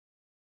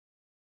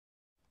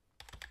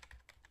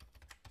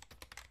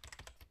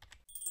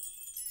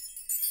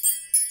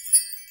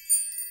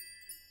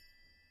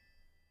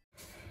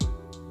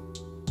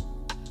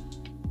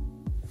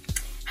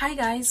Hi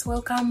guys,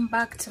 welcome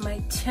back to my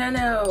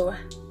channel.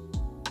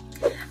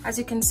 As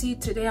you can see,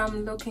 today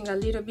I'm looking a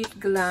little bit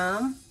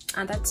glam,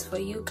 and that's for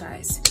you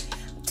guys.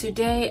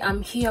 Today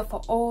I'm here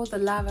for all the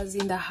lovers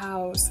in the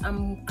house.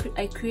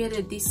 I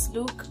created this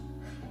look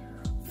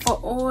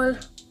for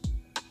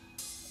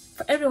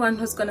everyone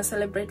who's gonna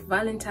celebrate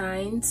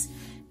Valentines.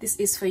 This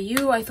is for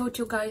you. I thought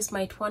you guys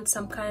might want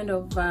some kind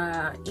of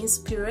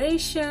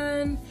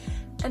inspiration,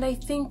 and I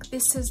think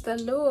this is the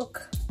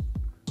look.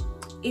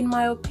 In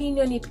my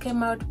opinion, it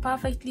came out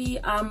perfectly.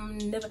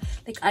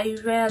 I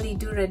rarely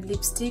do red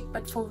lipstick,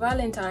 but for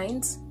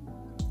Valentine's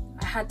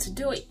I had to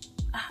do it.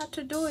 I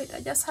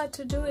just had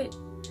to do it.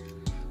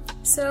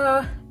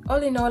 So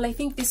all in all, I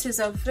think this is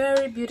a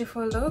very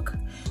beautiful look.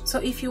 So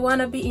if you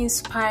want to be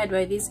inspired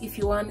by this, if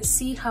you want to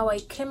see how I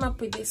came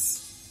up with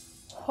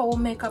this whole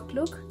makeup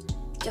look,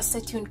 just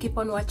stay tuned, keep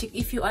on watching.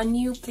 If you are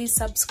new, please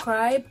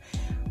subscribe,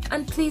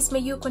 and please may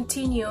you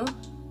continue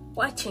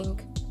watching.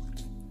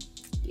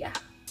 Yeah.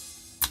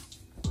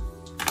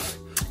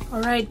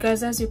 Alright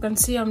guys, as you can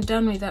see, I'm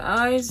done with the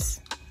eyes.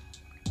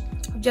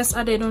 I've just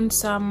added on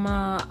some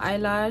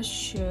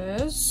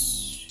eyelashes.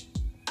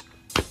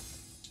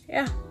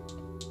 Yeah,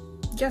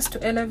 just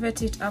to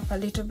elevate it up a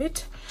little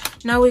bit.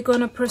 Now we're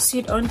gonna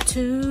proceed on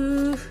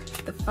to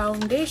the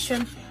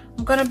foundation.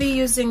 I'm gonna be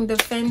using the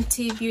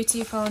Fenty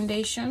Beauty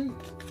foundation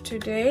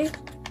today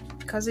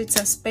because it's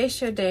a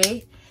special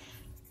day.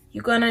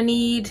 You're gonna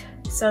need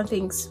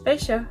something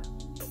special.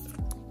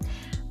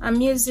 I'm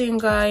using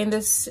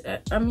this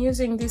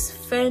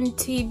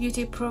Fenty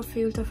Beauty Pro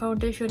Filter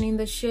foundation in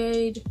the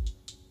shade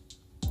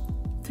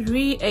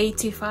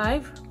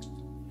 385.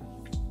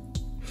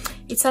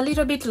 It's a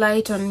little bit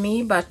light on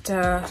me, but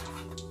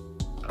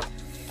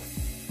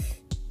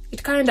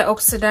it kind of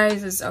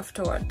oxidizes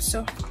afterwards,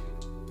 so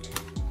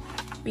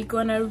we're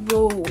gonna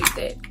roll with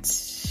it.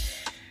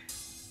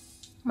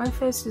 My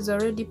face is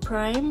already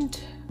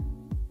primed.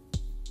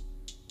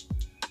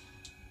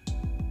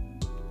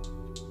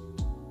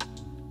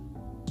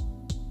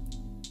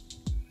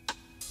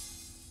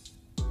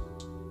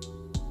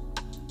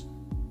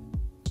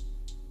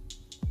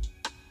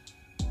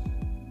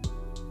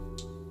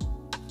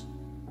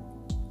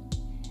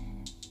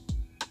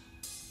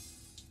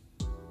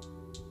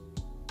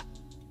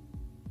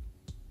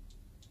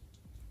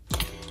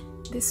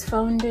 This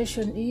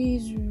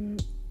foundation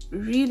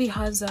really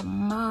has a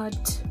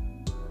matte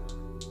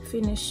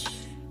finish.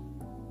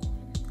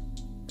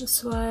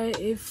 That's why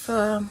if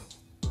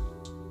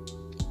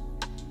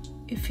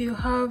you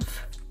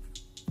have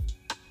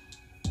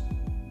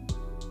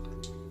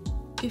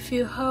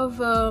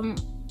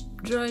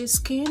dry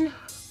skin,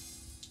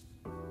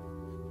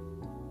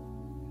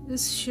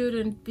 this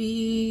shouldn't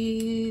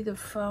be the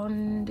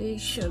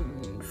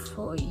foundation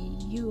for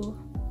you.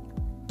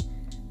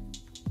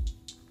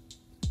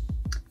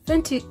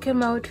 Fenty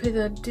came out with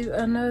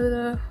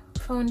another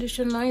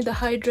foundation line, the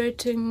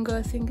hydrating,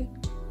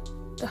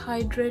 the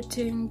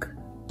hydrating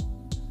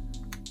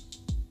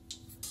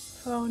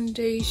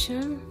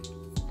foundation.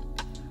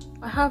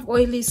 I have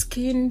oily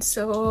skin,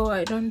 so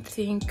I don't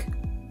think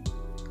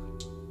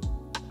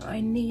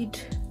I need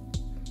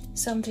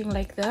something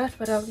like that,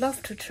 but I'd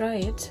love to try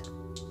it.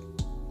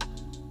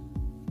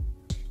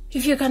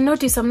 If you can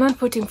notice, I'm not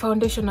putting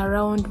foundation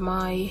around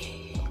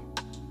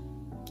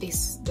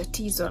the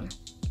T-zone.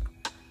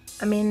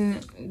 I mean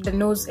the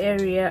nose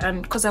area,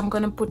 and because I'm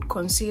gonna put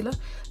concealer,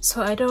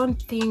 so I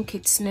don't think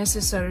it's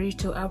necessary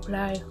to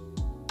apply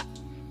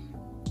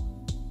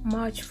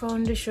much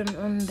foundation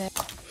on that.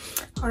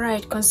 All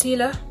right,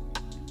 concealer.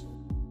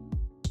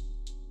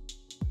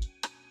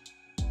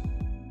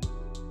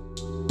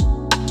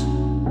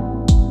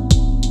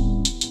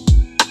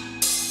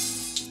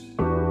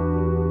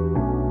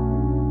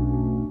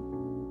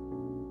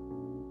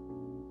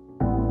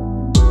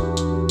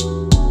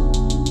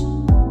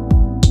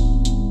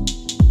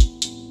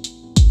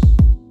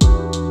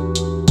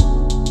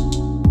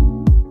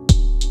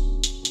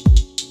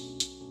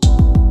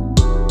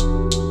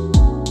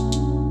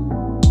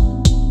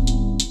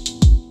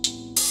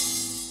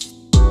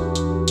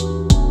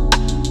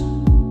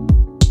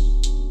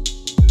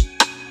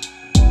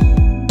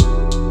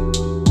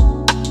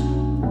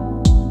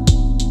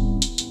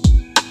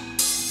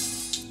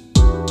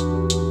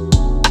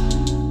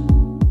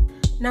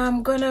 Now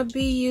I'm gonna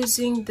be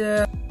using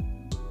the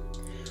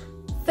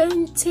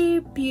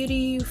Fenty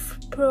Beauty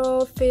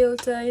Pro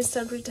Filter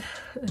Instant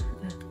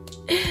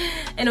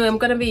Anyway, I'm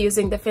gonna be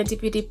using the Fenty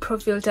Beauty Pro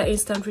Filter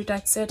Instant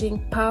Retouch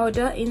Setting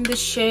Powder in the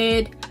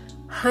shade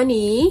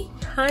Honey.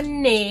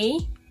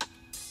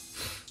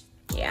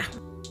 Yeah.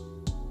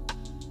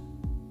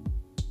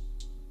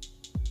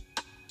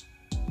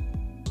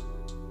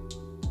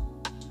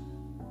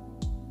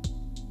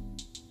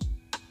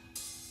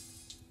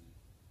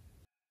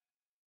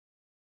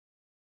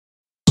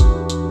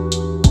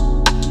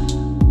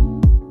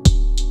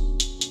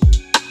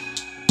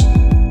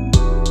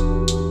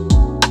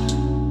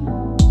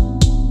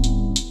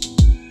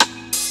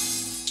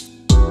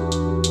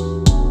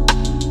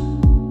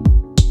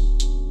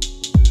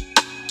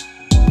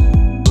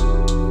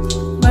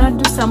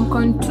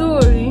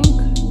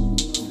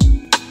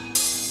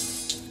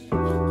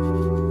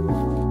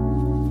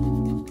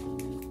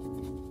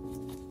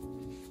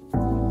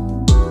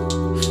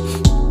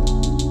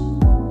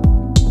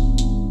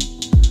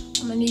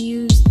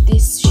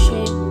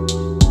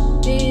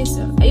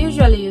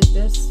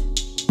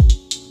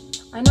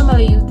 I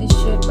normally use this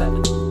shade, but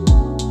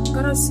I'm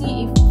gonna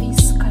see if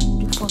this can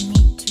do for me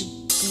today.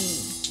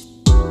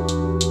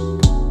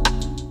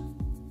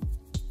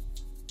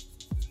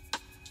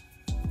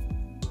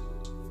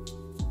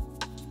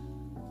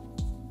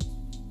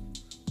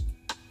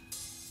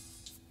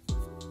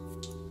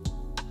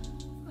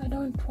 I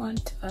don't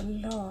want a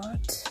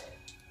lot.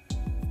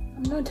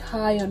 I'm not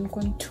high on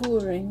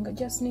contouring. I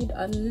just need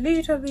a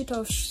little bit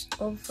of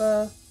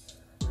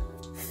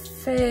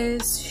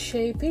face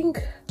shaping.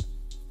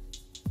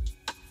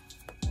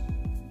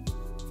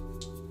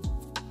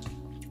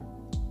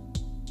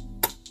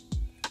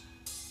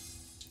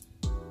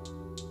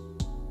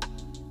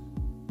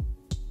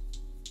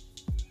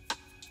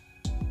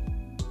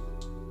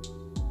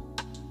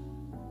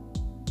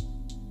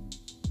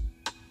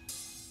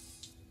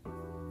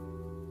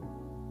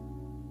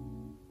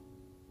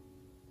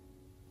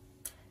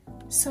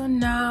 So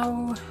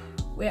now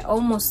we're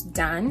almost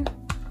done.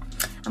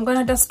 I'm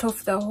gonna dust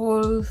off the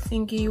whole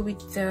thingy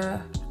with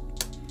the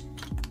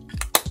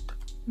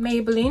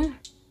Maybelline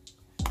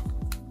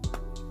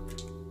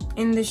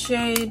in the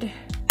shade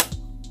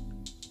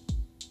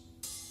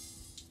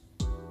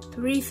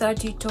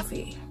 330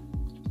 Toffee.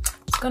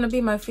 It's gonna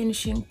be my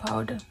finishing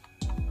powder.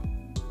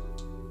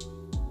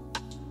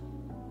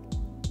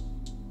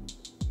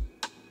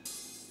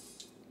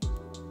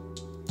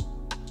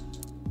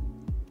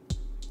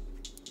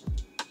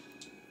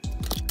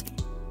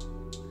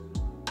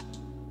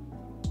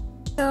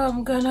 So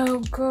I'm gonna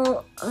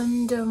go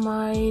under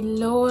my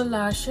lower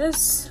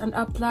lashes and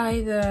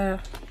apply the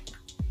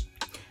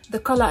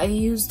color I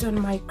used on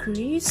my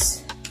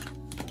crease.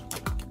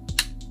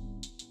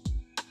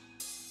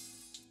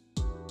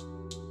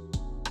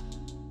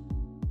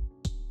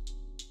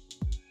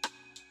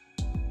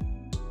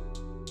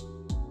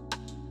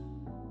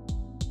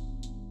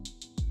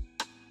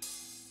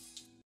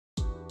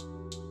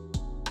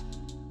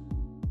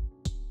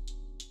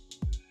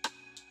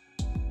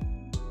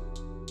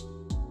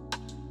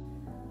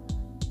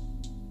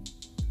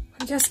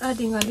 Just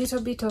adding a little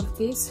bit of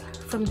this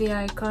from the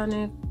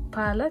Iconic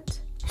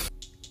palette.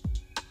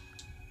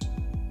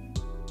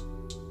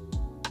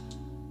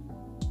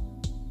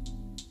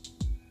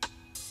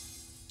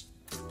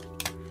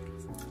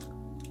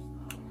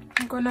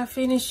 I'm gonna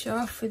finish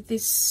off with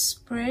this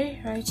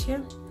spray right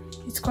here.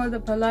 It's called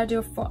the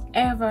Palladio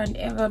Forever and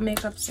Ever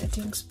Makeup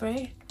Setting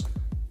Spray.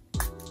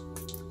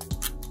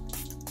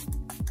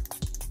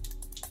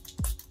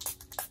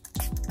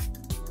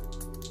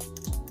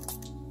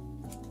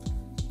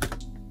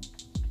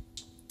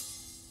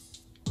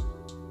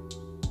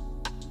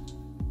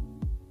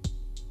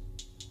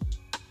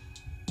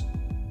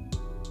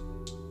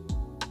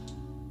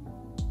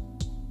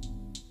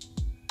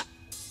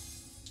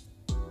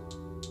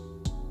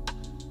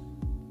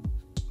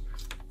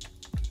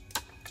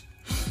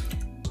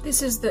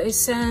 This is the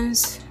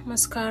Essence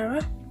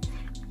mascara,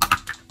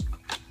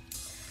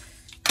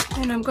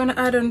 and I'm gonna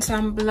add on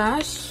some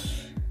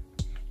blush.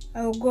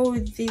 I'll go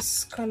with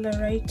this color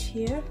right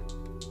here.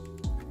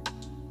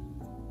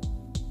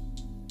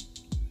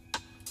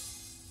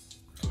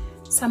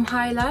 Some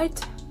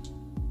highlight,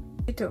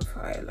 bit of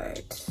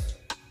highlight.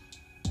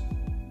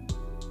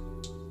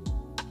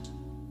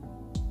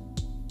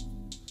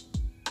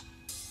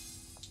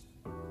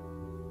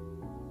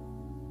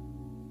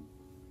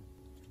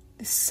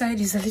 This side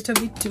is a little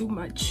bit too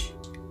much.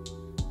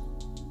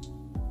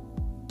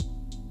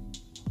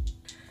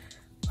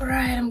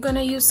 Alright, I'm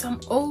gonna use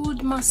some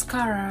old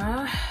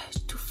mascara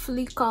to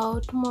flick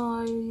out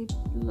my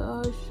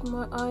blush,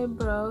 my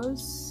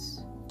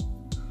eyebrows.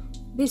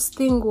 This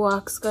thing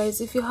works, guys.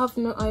 If you have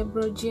no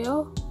eyebrow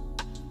gel,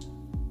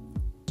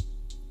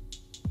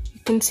 you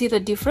can see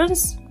the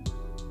difference.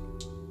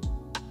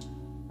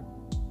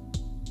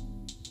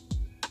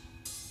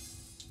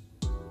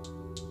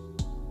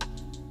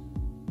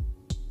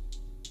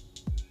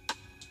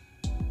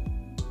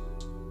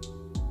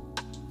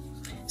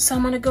 So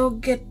I'm gonna go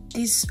get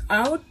this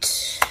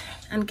out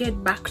and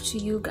get back to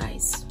you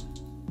guys.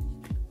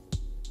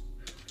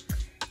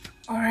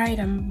 All right,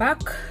 I'm back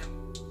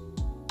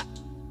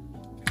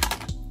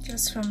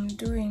just from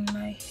doing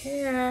my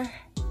hair.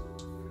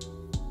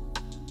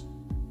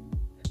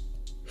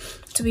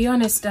 To be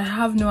honest, I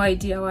have no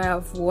idea why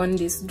I've worn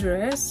this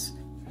dress.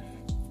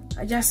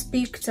 I just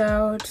picked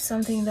out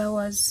something that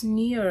was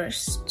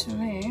nearest to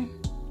me.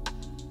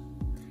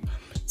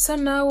 So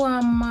now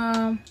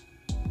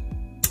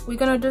we're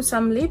gonna do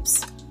some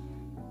lips,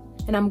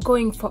 and I'm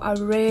going for a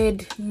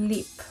red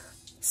lip,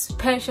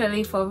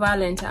 especially for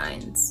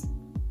Valentines.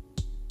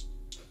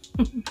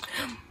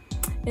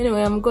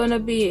 Anyway, I'm gonna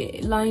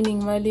be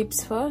lining my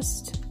lips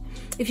first.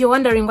 If you're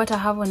wondering what I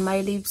have on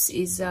my lips,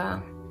 is I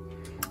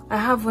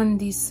have on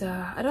this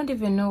I don't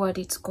even know what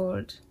it's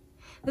called.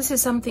 This is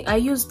something I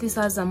use this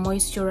as a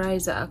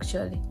moisturizer.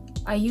 Actually,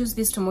 I use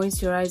this to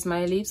moisturize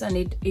my lips, and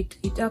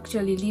it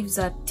actually leaves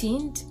a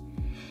tint.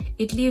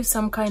 It leaves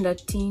some kind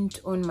of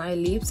tint on my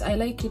lips. I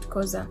like it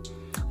because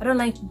I don't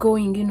like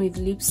going in with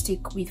lipstick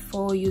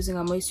before using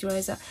a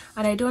moisturizer,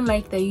 and I don't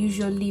like the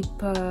usual lip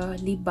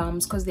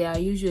balms because they are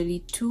usually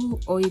too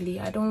oily.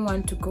 I don't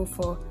want to go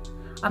for,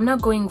 I'm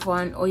not going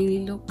for an oily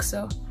look,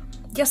 so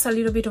just a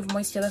little bit of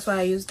moisture, that's why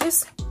I use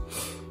this.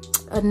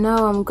 And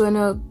now I'm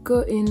gonna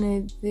go in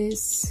with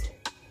this.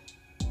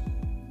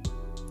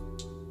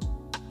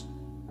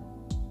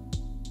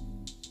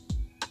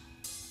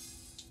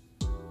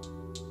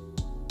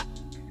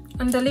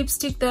 And the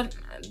lipstick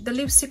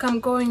I'm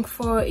going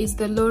for is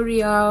the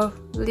L'Oreal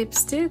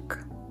lipstick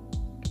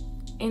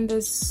in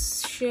the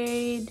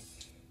shade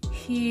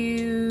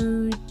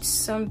Huge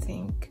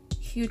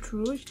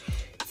Rouge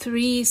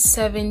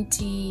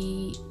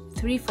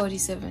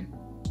 347.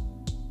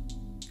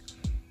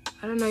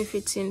 I don't know if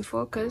it's in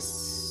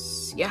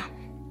focus. Yeah.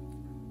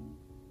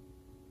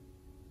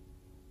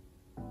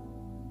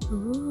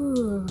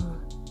 Ooh.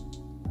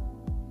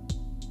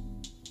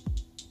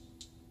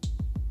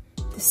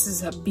 This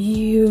is a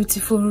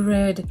beautiful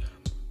red.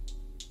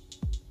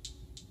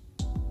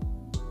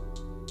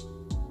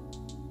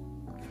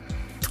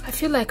 I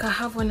feel like I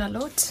have one a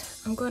lot.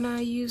 I'm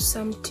gonna use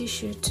some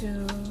tissue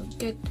to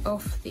get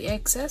off the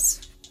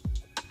excess.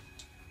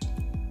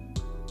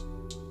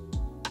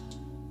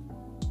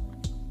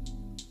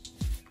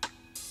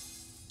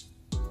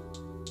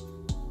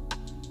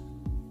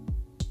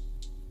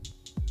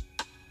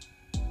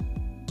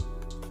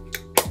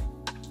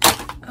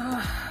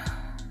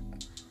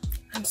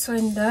 I'm so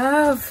in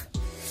love.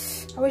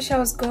 I wish I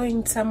was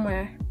going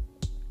somewhere.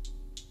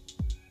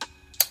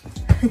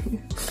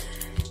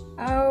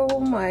 Oh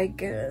my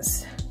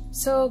goodness.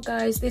 So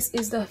guys, this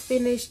is the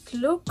finished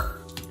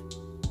look.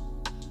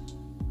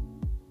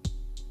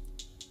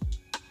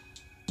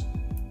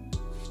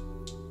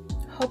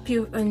 Hope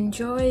you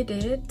enjoyed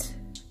it.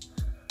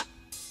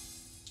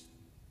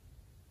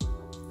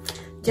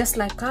 Just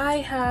like I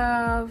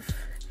have.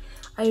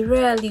 I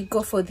rarely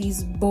go for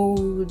these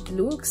bold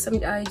looks.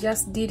 I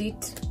just did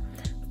it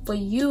for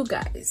you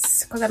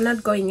guys because I'm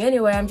not going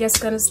anywhere. I'm just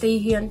gonna stay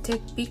here and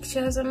take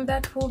pictures, and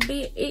that will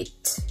be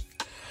it.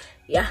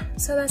 Yeah,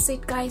 so that's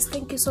it guys.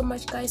 Thank you so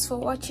much guys for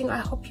watching. I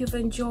hope you've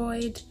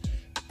enjoyed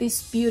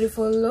this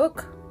beautiful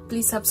look.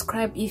 Please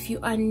subscribe if you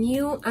are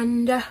new,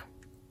 and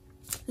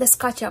let's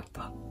catch up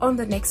on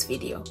the next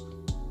video.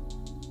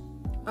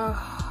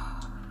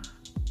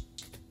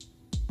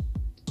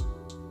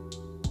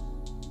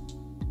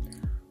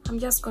 I'm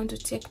just going to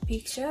take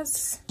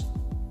pictures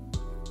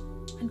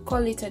and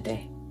call it a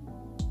day.